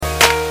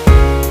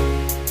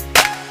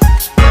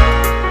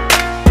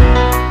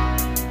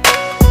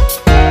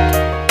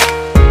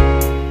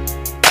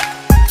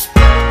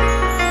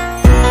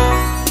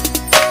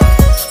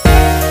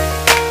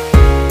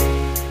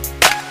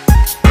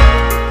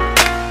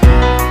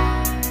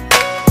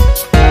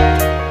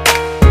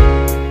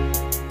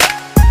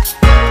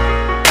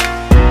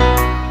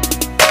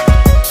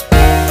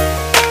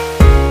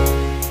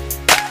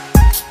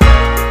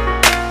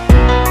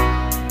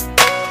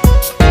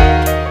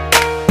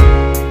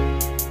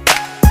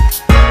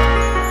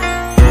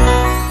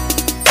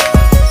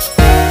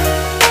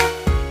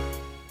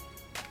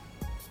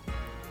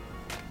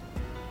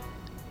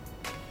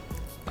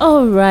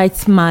All right,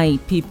 my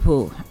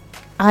people.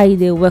 I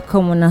dey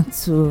welcome una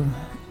to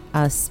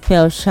a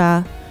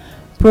special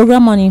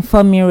program on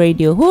Informing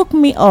Radio. Hook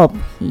me up.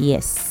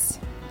 Yes.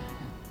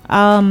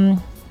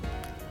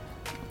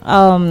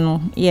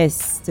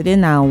 Yes, today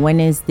now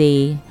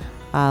Wednesday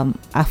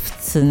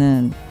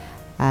afternoon,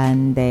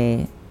 and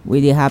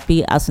we dey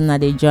happy as una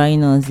dey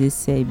join us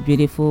this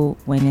beautiful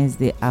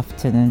Wednesday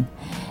afternoon.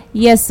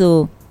 Yes,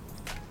 so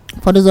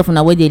for those of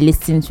una wey dey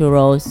listen to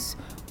us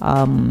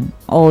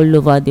all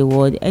over the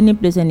world, any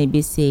place when e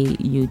be say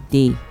you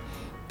dey,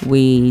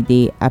 we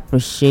dey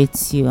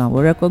appreciate you and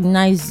we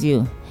recognize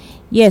you.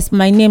 Yes,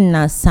 my name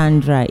na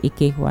Sandra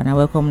Ikehua and I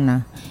welcome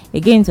na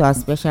again to our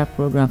special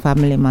program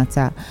Family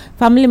Matter.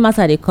 Family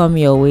Matter dey come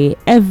your way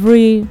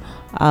every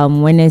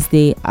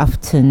Wednesday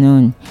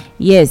afternoon.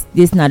 Yes,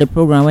 this na the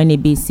program when e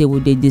be say we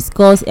dey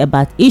discuss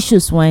about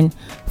issues when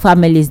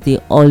families dey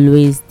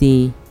always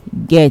dey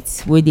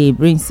get, wey dey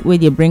bring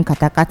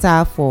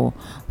katakata for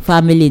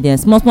family dem,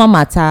 small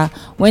matter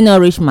when no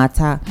reach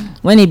matter,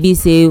 when e be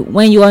say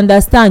when you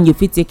understand you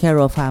fit take care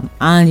of am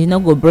and you no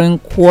go bring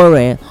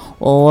quarrel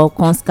or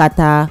come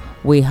scatter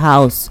we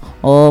house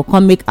or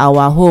come make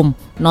our home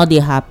not dey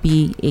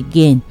happy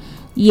again.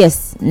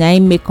 Yes, na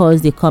im make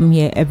us dey come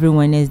here every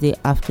Wednesday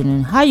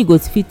afternoon. How you go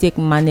fit take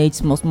manage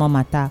small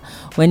matter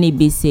when e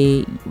be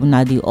say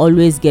una dey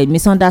always get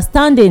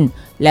misunderstanding,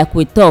 like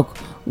we talk,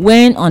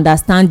 when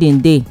understanding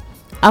dey,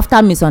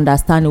 after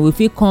misunderstanding we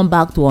fit come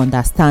back to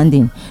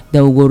understanding,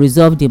 then we go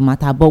resolve the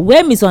matter. But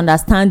when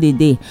misunderstanding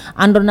dey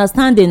and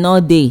understanding no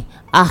dey,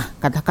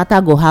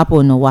 katakata go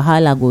happen or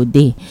wahala go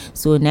dey.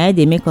 So na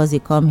dey make us dey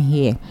come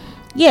here.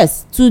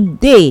 Yes,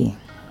 today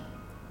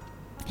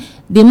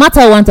the matter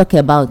I wan talk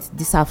about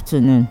this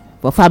afternoon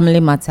for family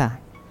matter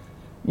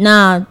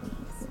na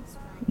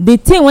the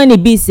thing when e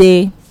be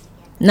say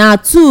na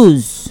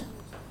tools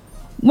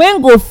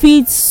when go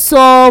fit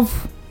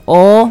solve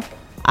or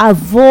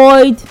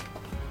avoid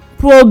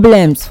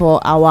problems for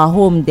our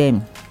home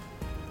dem.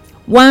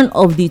 One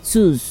of the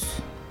tools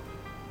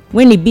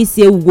when e be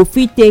say we go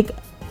fit take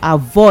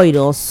avoid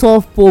or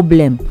solve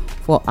problem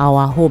for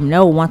our home,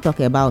 na we wan talk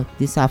about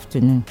this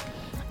afternoon.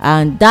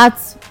 And that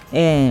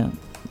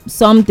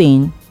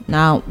something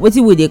na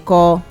wetin we dey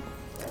call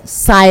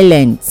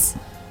silence.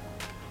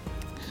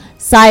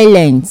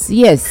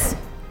 Yes,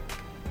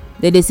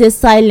 they dey say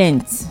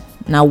silence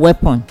na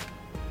weapon.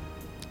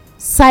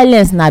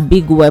 Silence na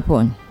big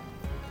weapon.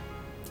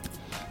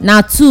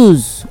 Na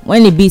tools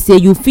when e be say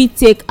you fit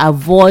take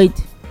avoid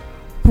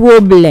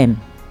problem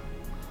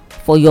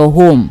for your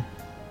home.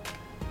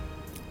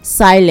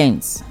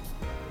 Silence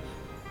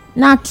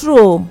na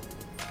true,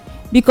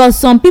 because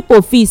some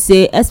people feel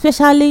say,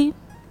 especially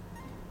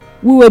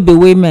we wey be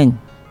women,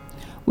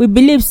 we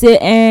believe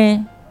say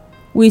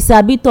we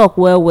sabi talk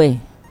well, we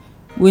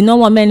no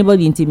want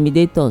anybody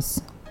intimidate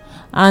us,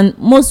 and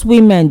most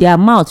women their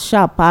mouth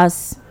sharp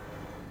pass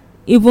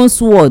even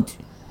sword.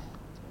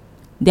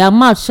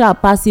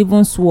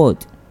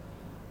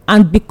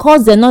 And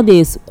because dem no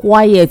dey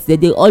quiet, dem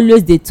dey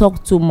always dey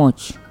talk too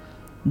much,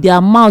 their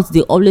mouth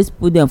dey always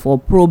put dem for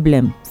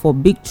problem, for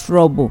big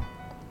trouble,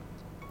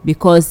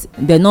 because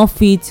dem no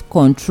fit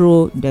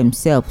control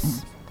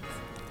themselves.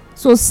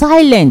 So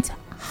silent,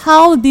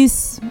 how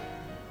this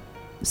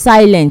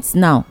silence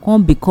now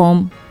come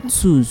become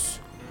tools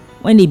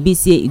when e be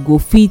say e go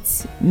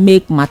fit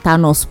make matter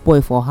no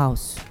spoil for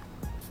house.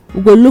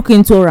 We go look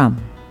into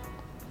am.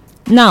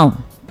 Now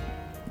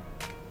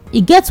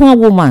e get one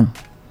woman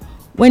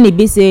when e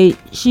be say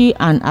she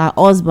and her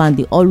husband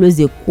dey always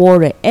dey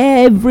quarrel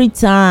every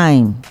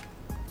time.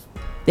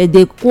 They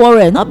dey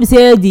quarrel, not be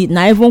say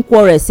na even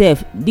quarrel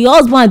sef, the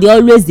husband dey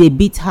always dey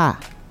beat her.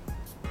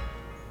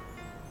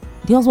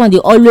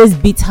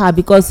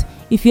 Because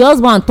if your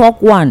husband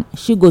talk one,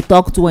 she go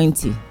talk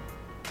 20.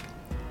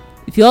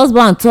 If your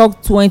husband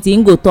talk 20,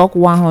 he go talk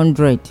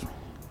 100.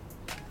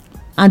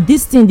 And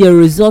this thing dey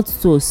result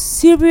to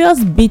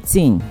serious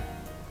beating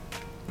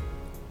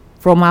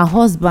from her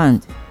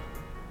husband.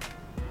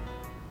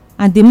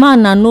 And the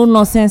man na no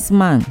nonsense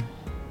man.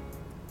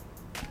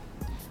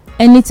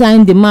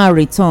 Anytime the man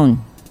return,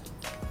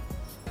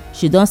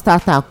 she don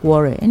start her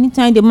quarrel.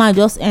 Anytime the man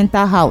just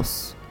enter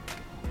house,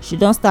 she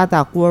don start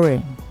her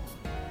quarrel.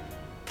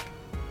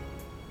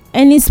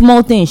 Any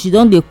small thing she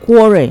don dey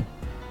quarrel.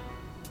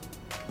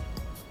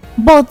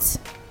 But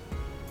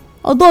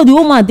although the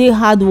woman dey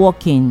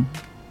hardworking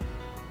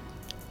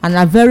and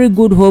a very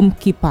good home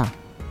keeper,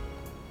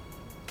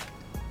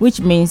 which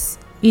means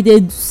e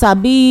dey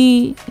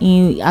sabi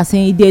as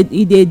in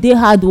e dey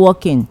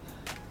hardworking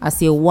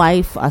as a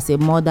wife, as a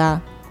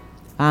mother,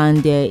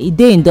 and e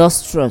dey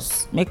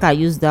industrious, make I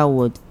use that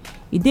word.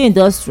 E dey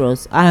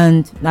industrious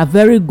and na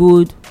very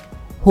good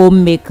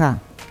homemaker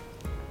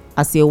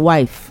as a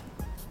wife,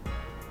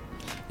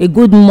 a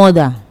good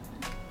mother.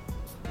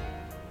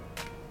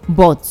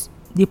 But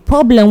the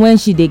problem when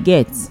she dey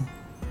get,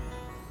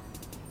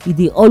 e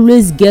dey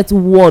always get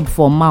word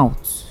for mouth.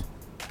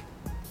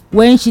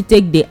 When she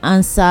take the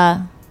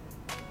answer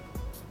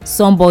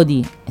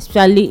somebody,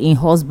 especially in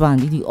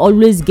husband, e dey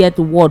always get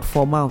word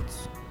for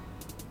mouth.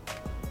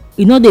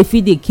 e no dey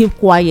fit dey keep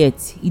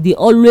quiet, e dey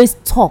always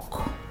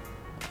talk.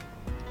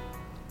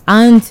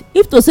 And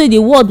if to say the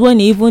word when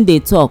e even dey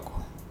talk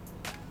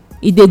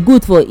e dey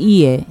good for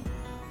ear,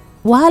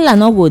 wahala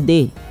no go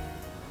dey.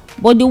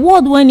 But the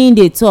word when e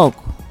dey talk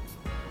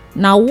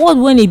na word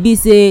when e be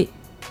say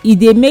e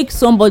dey make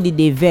somebody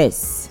dey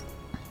vex,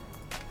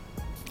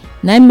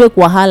 na im make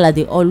wahala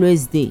dey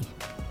always dey.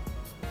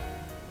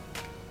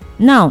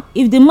 Now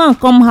if the man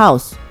come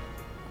house,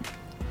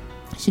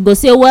 she go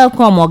say,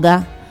 welcome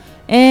oga,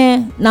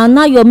 na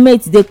now your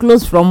mate dey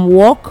close from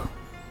work,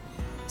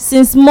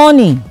 since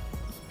morning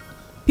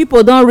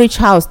people don reach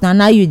house, na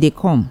now you dey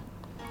come.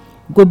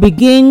 Go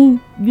begin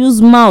use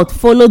mouth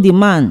follow the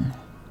man.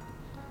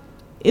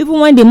 Even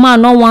when the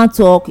man no wan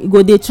talk, e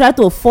go dey try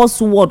to force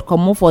word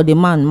comot for the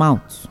man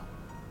mouth.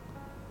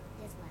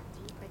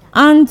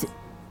 And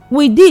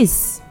with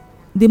this,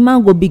 the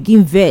man go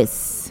begin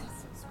vex,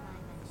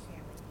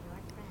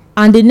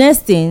 and the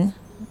next thing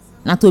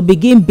na to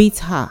begin beat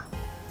her,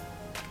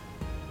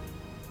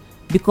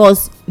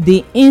 because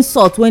the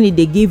insult when e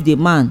dey give the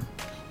man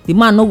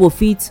no go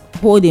fit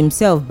hold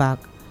himself back,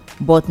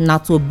 but na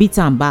to beat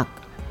am back.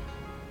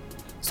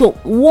 So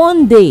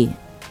one day,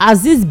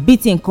 as this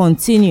beating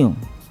continue,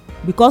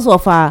 because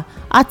of her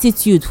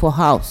attitude for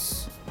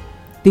house,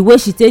 the way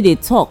she take dey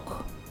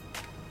talk,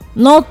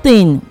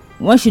 nothing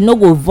when she no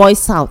go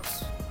voice out.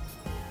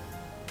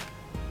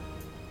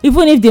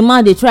 Even if the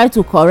man dey try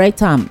to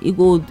correct am, e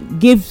go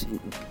give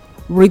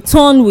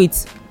return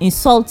with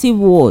insultive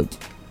word.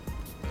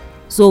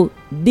 So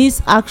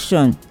this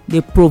action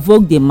dey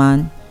provoke the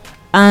man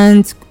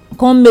and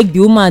come make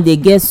the woman dey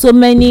get so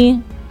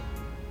many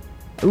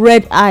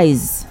red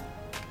eyes,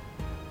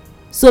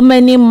 so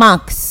many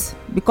marks,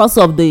 because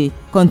of the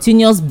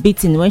continuous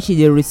beating when she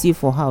dey receive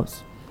for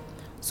house.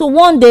 So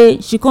one day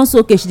she come say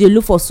okay, she dey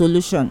look for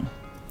solution.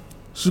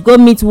 She go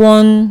meet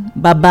one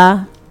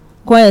baba,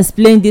 come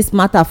explain this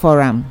matter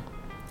for am.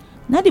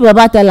 Now the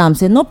baba tell am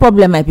say, no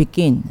problem my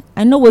pikin,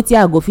 I know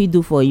wetin I go fit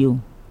do for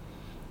you.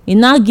 He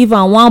now give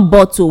am one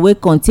bottle wey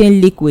contain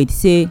liquid,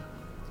 say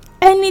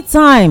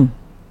anytime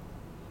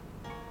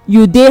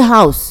you dey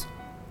house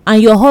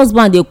and your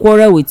husband dey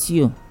quarrel with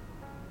you,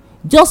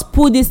 just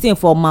put this thing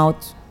for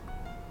mouth,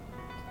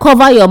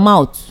 cover your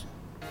mouth,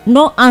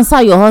 no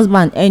answer your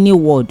husband any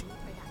word.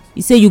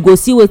 He say you go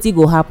see wetin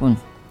go happen.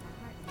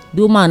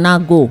 The woman now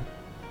go.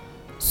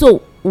 So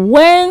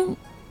when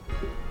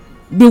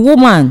the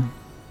woman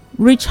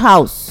reach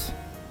house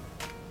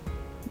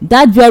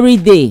that very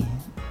day,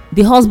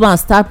 the husband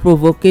start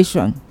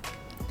provocation.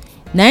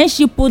 Na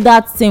she put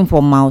that thing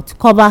for mouth,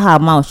 cover her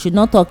mouth, she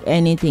no talk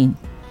anything.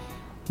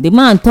 The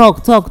man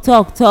talk,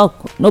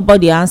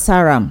 nobody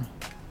answer am.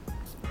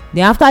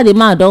 Then after the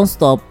man don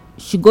stop,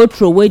 she go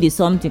throw away the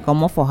something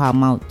comot for her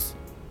mouth.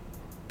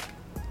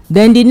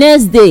 Then the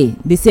next day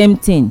the same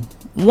thing,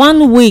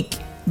 1 week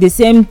the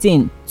same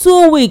thing,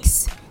 2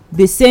 weeks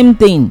the same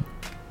thing.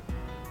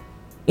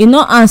 He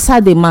no answer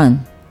the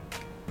man,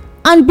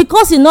 and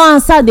because he no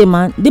answer the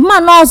man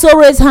no also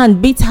raise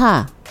hand beat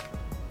her.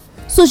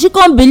 So she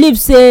come believe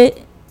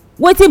say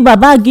wetin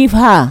baba give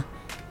her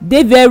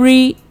dey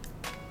very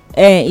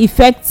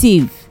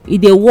effective, e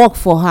dey work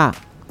for her.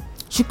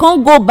 She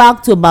come go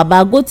back to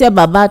baba, go tell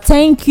baba,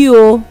 thank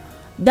you,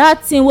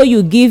 that thing wey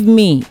you give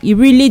me e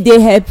really dey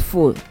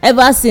helpful.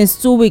 Ever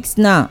since 2 weeks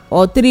now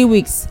or 3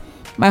 weeks,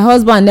 my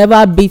husband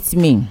never beat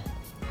me.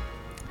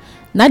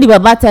 Now the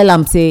baba tell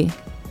am say,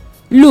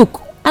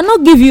 look, I no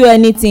give you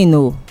anything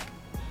o,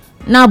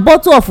 na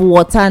bottle of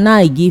water now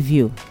I give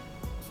you.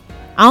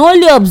 I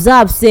only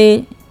observe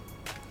say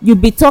you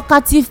be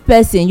talkative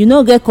person, you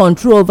no get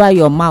control over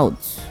your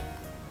mouth.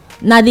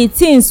 Na the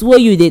things wey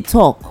you dey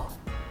talk,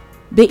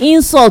 the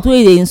insult wey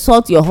you dey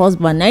insult your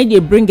husband, na e dey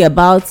bring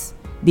about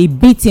the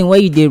beating wey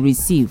you dey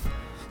receive.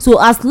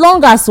 So as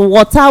long as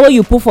water wey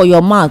you put for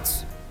your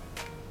mouth,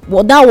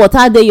 that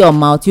water dey your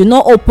mouth, you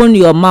no open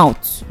your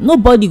mouth,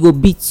 nobody go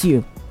beat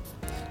you.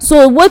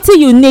 So wetin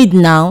you need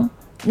now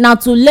na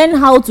to learn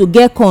how to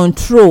get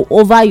control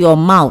over your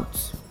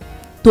mouth,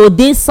 to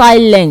dey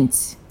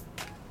silent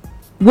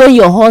when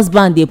your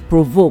husband dey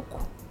provoke.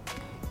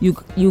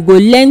 You go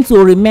learn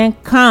to remain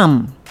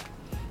calm,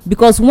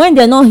 because when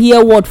dem no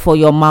hear word for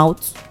your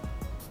mouth,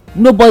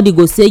 nobody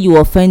go say you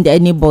offend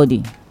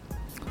anybody.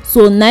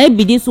 So na it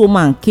be this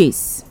woman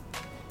case.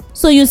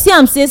 So you see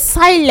am say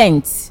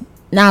silent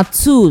na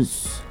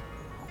tools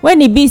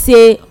when e be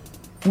say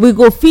we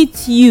go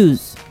fit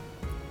use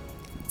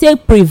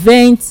take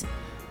prevent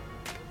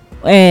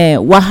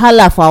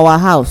wahala for our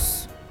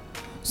house.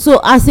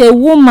 So as a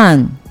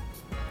woman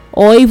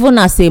or even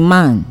as a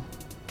man,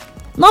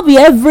 no be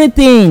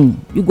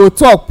everything you go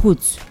talk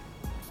put,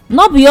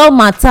 no be all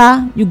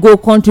matter you go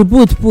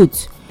contribute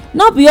put,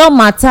 no be all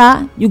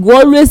matter you go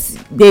always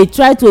dey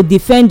try to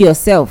defend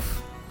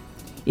yourself.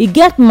 E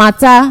get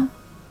matter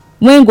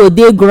when go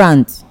dey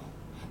ground,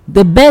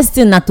 the best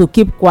thing na to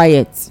keep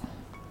quiet.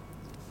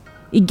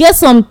 E get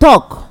some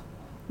talk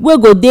wey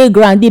go dey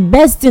ground, the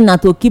best thing na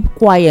to keep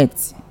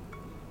quiet,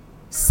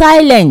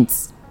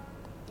 silent.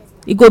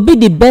 e go be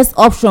the best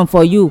option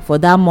for you for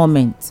that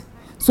moment.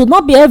 So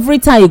not be every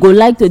time you go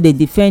like to dey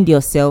defend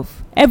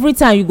yourself, every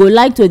time you go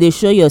like to dey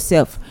show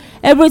yourself,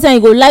 every time you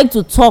go like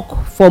to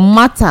talk for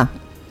matter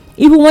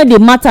even when the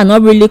matter no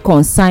really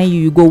concern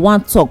you, you go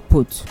wan talk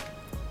put.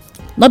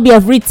 Not be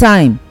every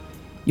time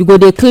you go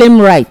dey claim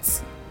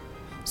right.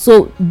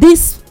 So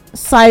this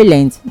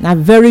silence na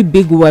very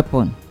big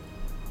weapon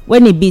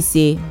when e be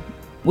say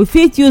we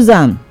fit use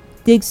am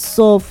take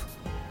solve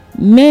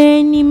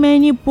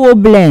many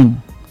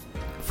problem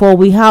for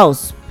we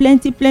house,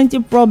 plenty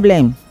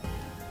problem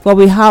for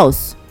we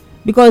house.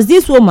 Because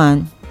this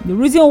woman, the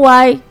reason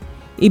why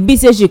e be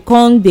say she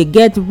come dey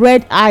get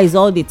red eyes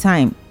all the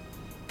time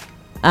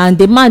and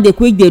the man dey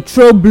quick dey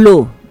throw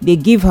blow dey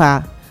give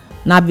her,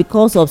 na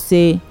because of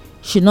say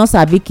she no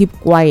sabi keep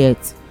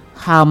quiet.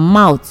 Her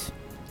mouth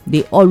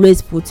dey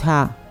always put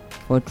her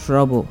for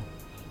trouble.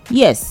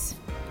 Yes,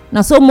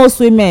 na so most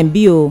women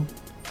be o.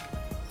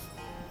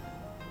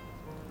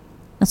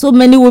 Na so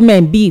many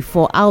women be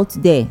for out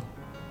there.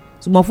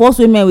 Some of us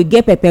women we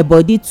get pepper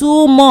body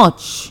too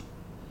much.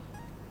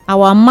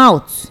 Our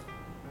mouth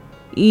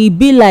e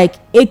be like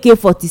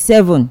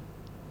AK-47.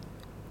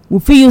 We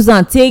fit use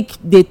am take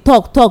dey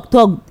talk,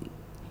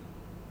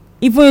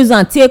 even use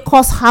am take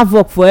cause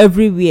havoc for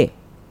everywhere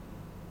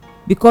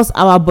because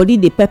our body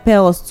dey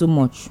pepper us too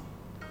much.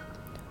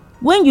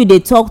 When you dey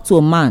talk to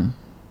a man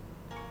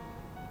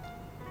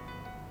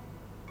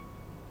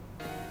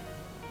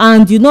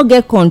and you no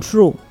get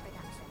control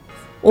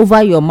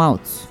over your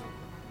mouth,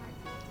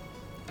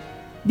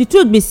 the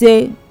truth be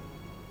say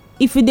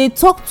if you dey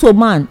talk to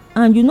man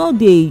and you no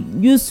dey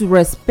use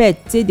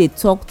respect take dey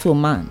talk to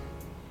man,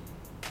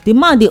 the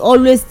man dey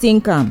always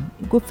think am.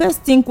 You go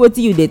first think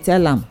wetin you dey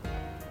tell am,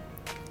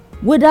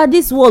 whether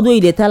this word wey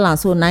you dey tell am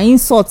so na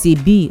insult e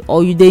be,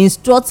 or you dey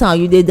instruct am,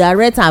 you dey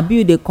direct am, abi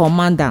you dey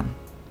command am.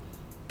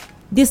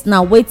 This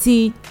na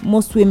wetin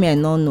most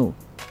women no know,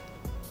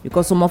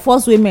 because some of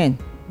us women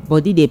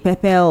body dey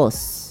pepper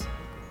us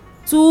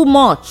too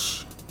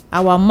much.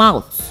 Our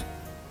mouth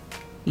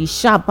e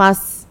sharp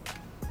pass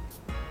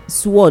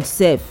sword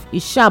sef, e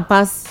sharp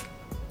pass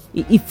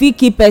e fit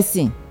kill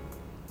person.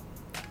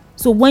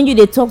 So when you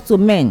dey talk to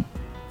men,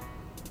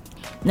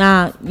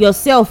 na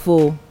yourself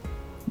o,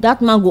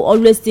 that man go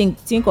always think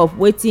of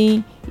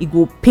wetin e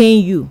go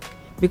pain you.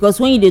 Because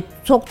when you dey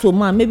talk to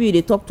man, maybe you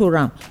dey talk to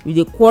am, you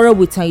dey quarrel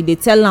with am, you dey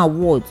tell am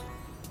word,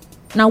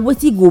 na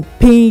wetin go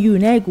pain you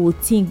na you go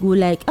think, go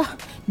like,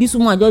 this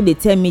woman just dey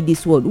tell me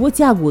this word,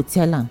 wetin I go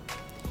tell am?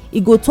 E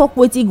go talk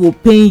wetin go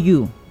pain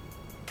you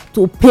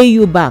to pay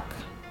you back.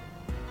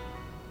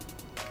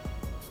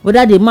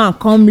 Whether the man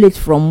come late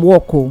from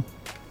work o,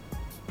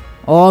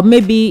 or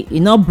maybe e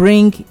no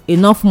bring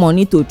enough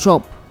money to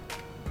chop,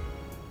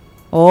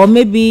 or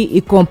maybe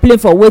e complain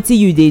for wetin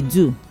you dey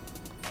do.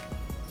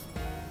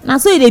 Na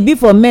so e dey be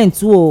for men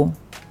too o.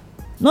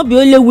 No be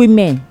only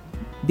women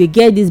dey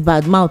get this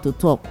bad mouth to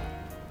talk.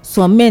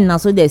 Some men na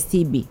so dey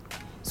still be.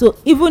 So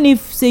even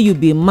if say you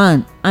be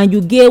man and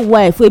you get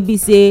wife wey be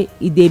say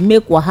e dey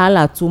make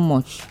wahala too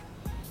much,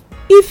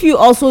 if you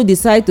also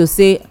decide to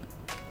say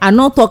I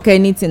no talk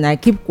anything, I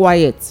keep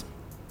quiet,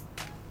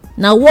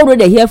 na word wey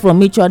dey hear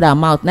from each other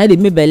mouth na dey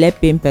make belle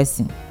pain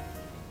person.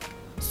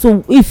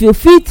 So if you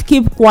fit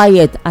keep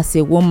quiet as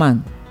a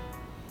woman,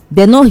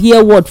 dey no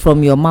hear word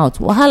from your mouth,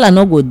 wahala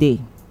no go dey.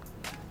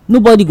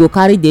 Nobody go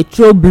carry dey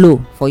throw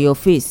blow for your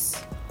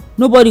face.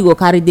 Nobody go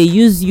carry dey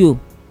use you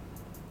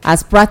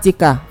as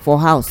practical for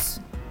house,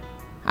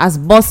 as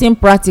bossing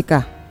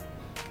practical,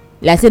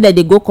 like say that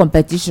they go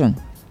competition.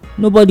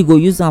 Nobody go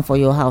use am for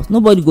your house.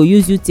 Nobody go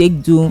use you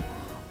take do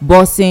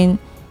bossing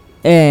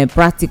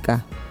practical.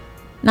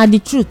 Na the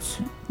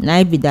truth na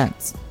it be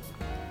that.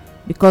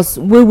 Because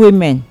we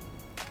women,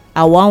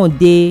 our own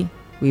dey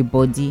with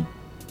body.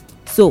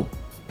 So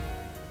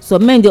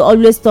some men dey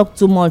always talk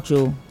too much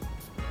o.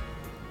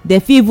 Dey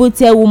fit even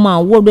tell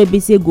woman word wey be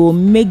say go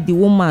make the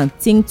woman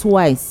think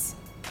twice.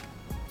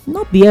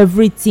 No be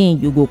everything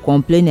you go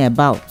complain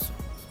about.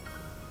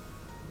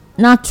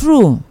 Na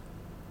true.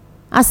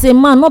 As a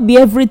man, no be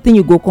everything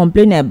you go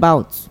complain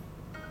about.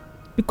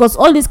 Because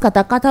all this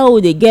katakata wey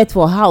we dey get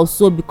for house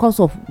so because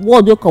of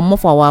word wey comot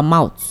for our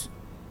mouth,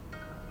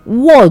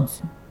 word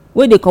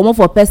wey dey comot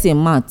for person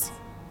mouth,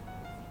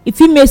 e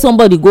fit make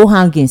somebody go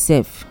hang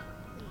himself.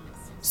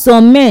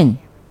 Some men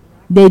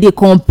dey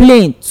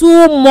complain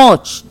too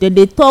much,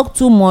 dey talk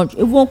too much,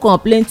 even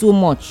complain too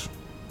much.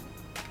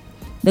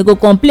 They go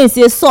complain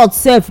say salt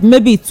sef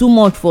maybe too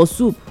much for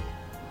soup,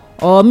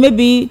 or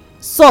maybe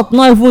salt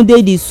no even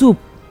dey the soup,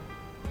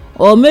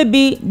 or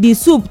maybe the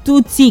soup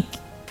too thick,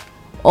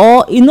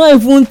 or e no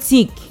even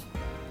thick,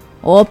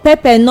 or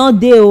pepper no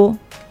dey o.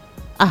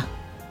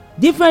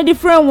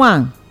 Different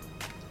one.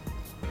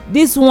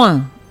 This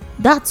one,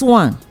 that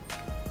one.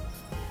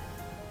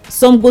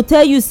 Some go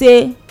tell you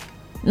say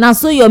na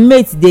so your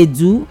mate dey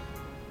do.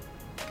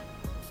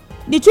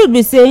 The truth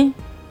be say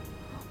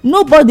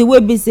nobody wey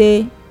be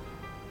say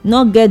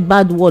no get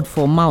bad word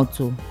for mouth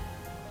o,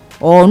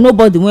 or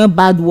nobody wey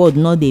bad word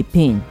no dey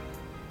pain.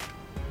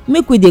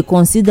 Make we dey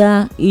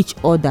consider each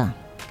other.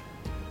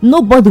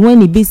 nobody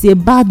when e be say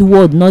bad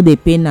word no dey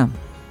pain am,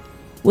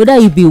 whether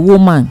you be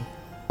woman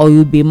or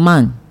you be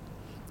man,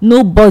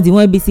 nobody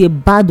when be say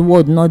bad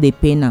word no dey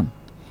pain am,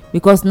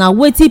 because na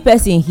wetin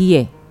person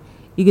hear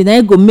e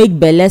na go make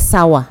belle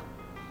sour.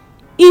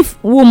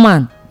 If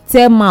woman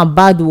tell man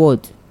bad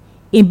word,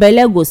 im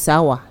belle go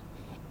sour.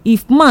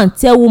 If man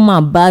tell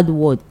woman bad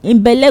word,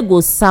 im belle go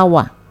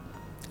sour.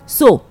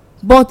 So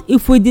but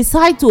if we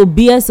decide to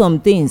bear some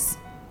things,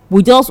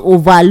 we just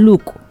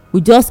overlook,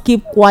 we just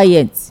keep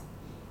quiet,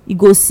 e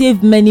go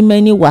save many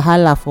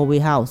wahala for we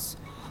house.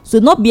 So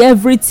not be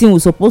everything we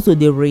suppose to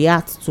dey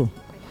react to,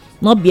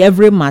 not be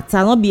every matter,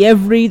 not be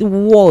every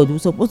word we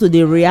suppose to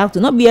dey react to,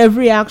 not be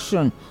every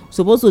action we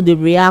suppose to dey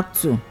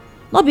react to,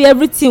 not be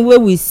everything wey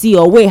we see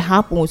or wey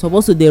happen we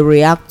suppose to dey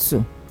react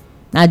to.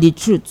 Na the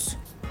truth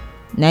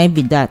na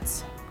be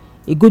that.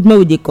 E good make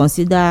we dey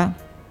consider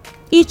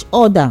each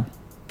other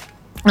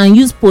and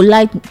use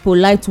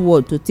polite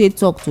word to take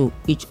talk to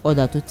each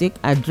other, to take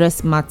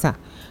address matter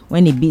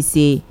when e be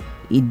say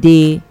e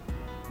dey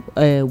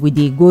we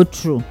dey go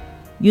through.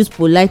 Use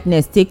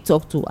politeness take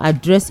talk to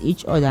address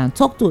each other and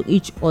talk to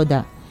each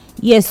other.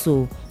 Yes,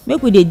 so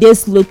make we dey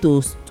slow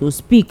to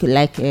speak,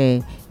 like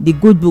the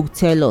good book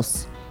tell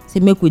us say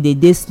make we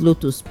dey slow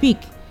to speak.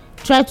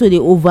 Try to dey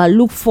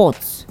overlook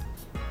faults.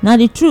 Na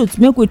the truth,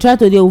 make we try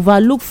to dey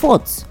overlook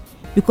faults,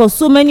 because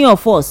so many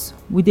of us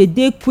we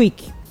dey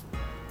quick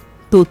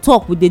to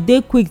talk, we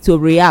dey quick to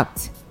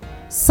react.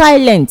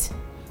 Silent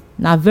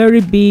na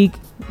very big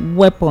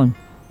weapon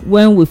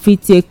when we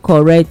fit take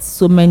correct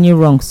so many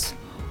wrongs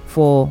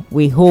for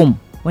we home,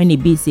 when e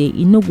be say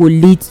e no go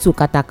lead to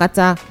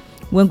katakata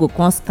when go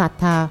come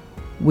scatter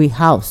we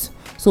house.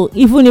 So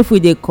even if we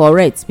dey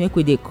correct, make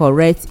we dey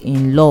correct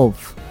in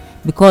love,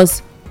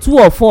 because two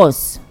of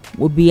us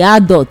will be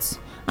adults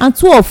and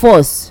two of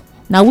us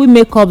na we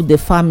make up the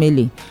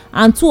family,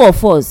 and two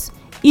of us,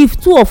 if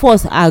two of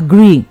us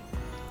agree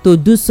to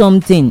do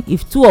something,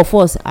 if two of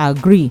us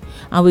agree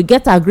and we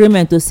get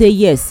agreement to say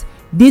yes,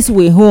 this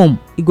way home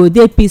e go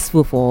dey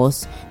peaceful for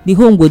us, the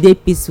home go dey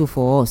peaceful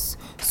for us.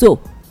 So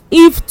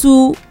if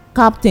two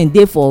captain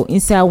dey for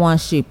inside one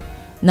ship,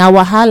 na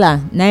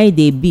wahala na e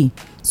dey be.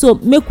 So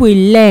make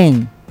we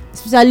learn,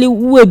 especially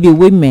we wey be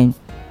women,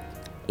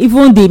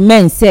 even the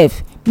men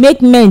sef,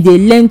 make men dey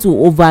learn to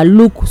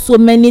overlook so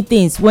many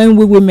things when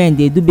we women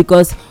dey do,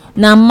 because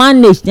na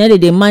manage na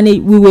dey manage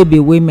we wey be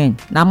women,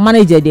 na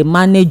manage dey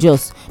manage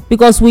us,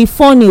 because we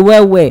funny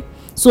well.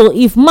 So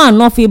if man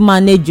no fit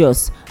manage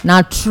us,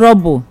 na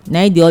trouble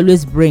na dey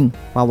always bring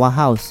for our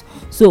house.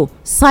 So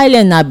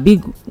silence na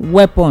big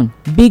weapon,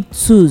 big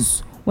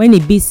tools when e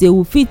be say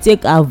we fit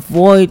take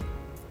avoid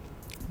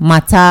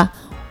matter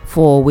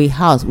for we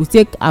house, we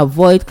take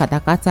avoid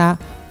katakata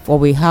for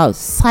we house.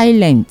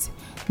 Silent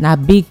na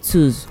big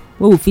tools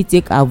wey we fit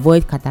take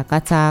avoid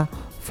katakata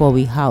for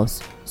we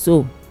house.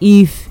 So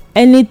if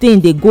anything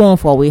dey go on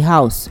for we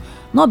house,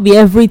 not be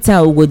every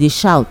time we go dey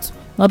shout,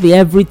 not be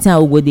every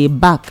time we go dey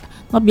back,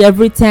 not be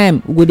every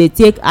time we go dey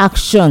take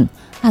action.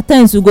 At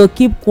times we go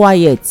keep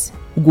quiet,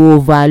 we go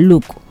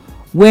overlook.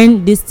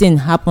 When this thing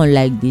happen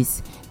like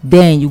this,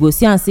 then you go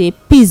see am say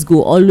peace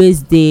go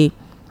always dey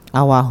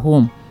our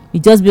home. E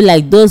just be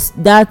like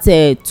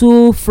that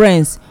two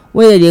friends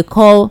wey dey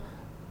call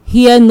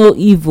hear no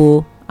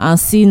evil and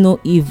see no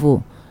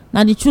evil.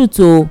 Na the truth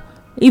o.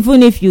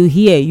 Even if you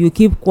hear, you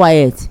keep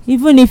quiet,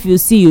 even if you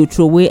see, you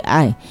throw away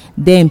eye,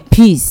 then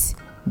peace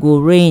go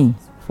reign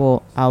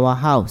for our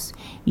house.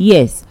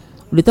 Yes,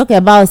 we talk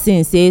about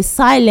say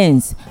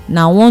silence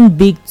na one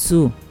big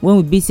tool when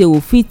we be say we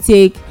fit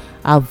take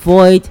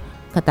avoid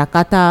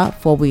katakata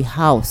for we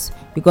house,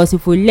 because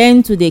if we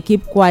learn to dey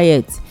keep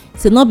quiet,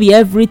 say no be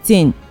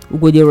everything we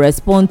go dey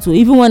respond to.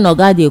 Even when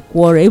oga dey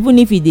quarrel, even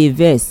if e dey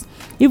vex,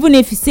 even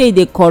if e say e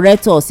dey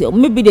correct us,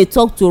 maybe dey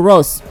talk to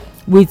us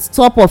with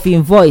top of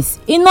im voice,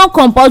 e no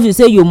compulsory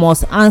say you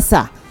must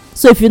answer.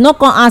 So if you no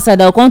come answer,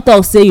 dem come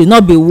talk say you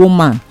no be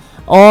woman,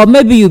 or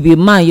maybe you be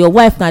man, your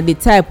wife na the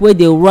type wey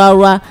dey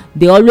rara,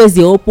 dey always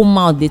dey open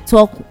mouth, dey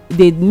talk,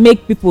 dey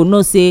make people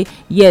know say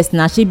yes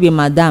na she be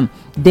madam.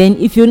 Then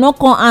if you no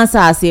come answer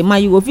as a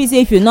man, you go feel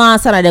say if you no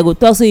answer, dem go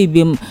talk say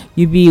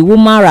you be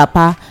woman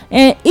rapper.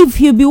 And if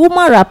you be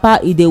woman rapper,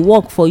 e dey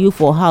work for you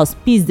for house,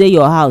 peace dey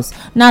your house,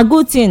 na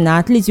good thing. Na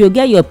at least you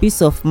get your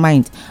peace of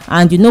mind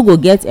and you no go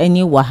get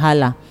any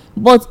wahala.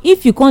 But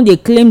if you come dey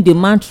claim the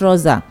man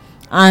trouser,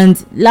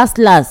 and last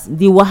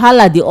the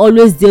wahala dey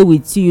always dey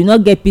with you, you no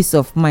get peace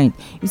of mind,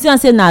 you see am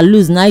say na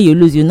lose, na you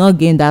lose, you no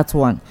gain that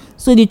one.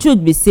 So the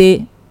truth be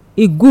say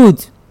e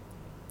good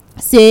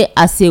say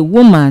as a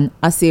woman,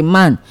 as a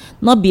man,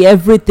 not be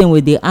everything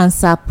we dey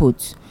answer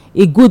put.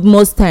 E good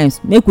most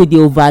times make we dey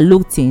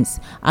overlook things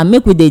and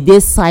make we dey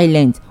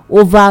silent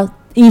over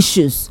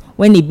issues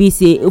when e be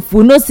say if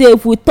we know say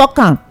if we talk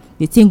am,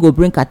 the thing go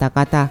bring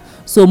katakata.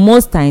 So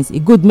most times e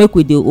good make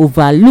we dey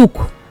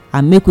overlook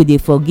and make we dey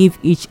forgive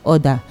each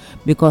other,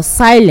 because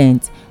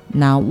silence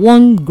na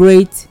one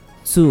great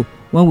tool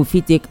when we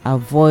fit take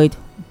avoid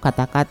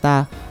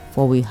katakata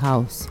for we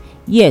house.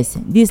 Yes,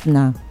 this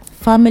na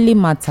family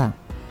matter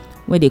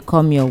wey dey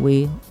come your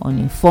way on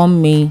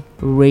Inform Me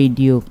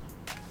Radio.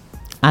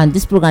 And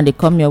this program dey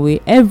come your way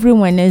every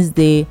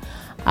Wednesday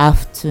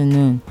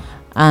afternoon.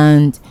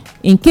 And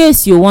in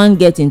case you wan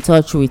get in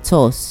touch with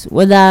us,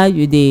 whether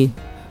you dey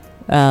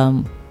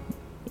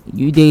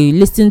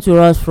listen to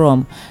us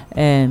from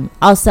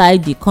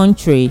outside the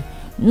country,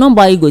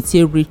 number you go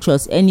take reach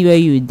us anywhere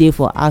you dey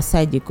for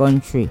outside the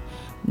country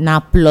na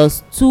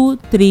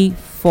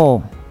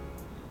 +234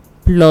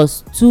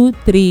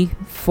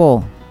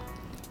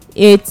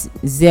 80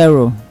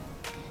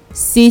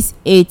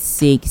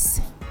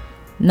 686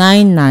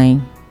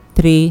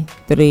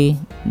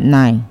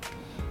 99339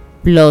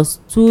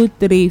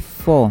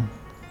 +234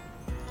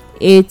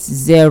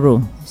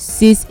 80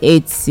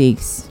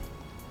 686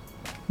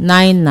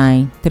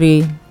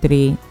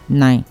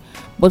 99339.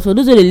 But for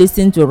those who dey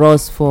listen to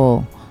us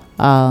for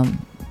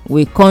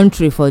we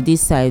country for this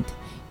side,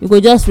 you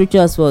go just reach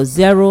us for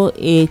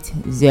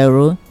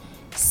 080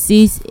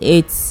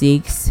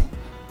 686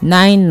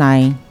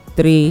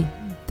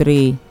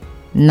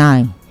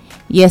 99339.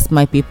 Yes,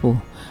 my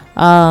people,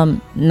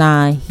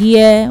 na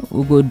here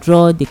we go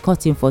draw the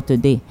curtain for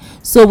today.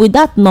 So with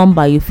that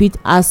number, you fit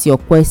ask your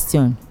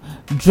question,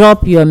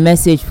 drop your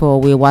message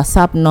for we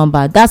WhatsApp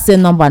number. That's the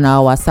number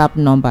na our WhatsApp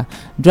number.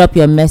 Drop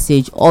your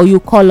message, or you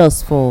call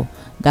us for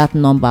that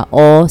number,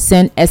 or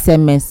send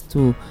SMS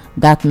to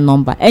that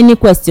number. Any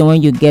question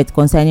when you get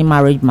concerning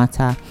marriage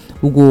matter,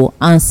 we go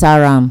answer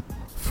am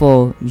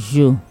for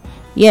you.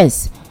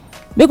 Yes,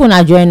 make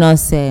una join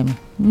us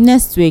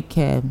next week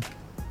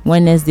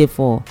Wednesday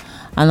for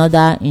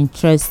another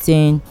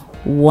interesting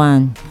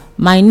one.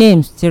 My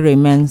name still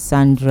remains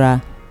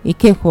Sandra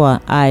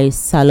Ikekwa. I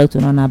salute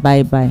una.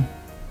 Bye bye.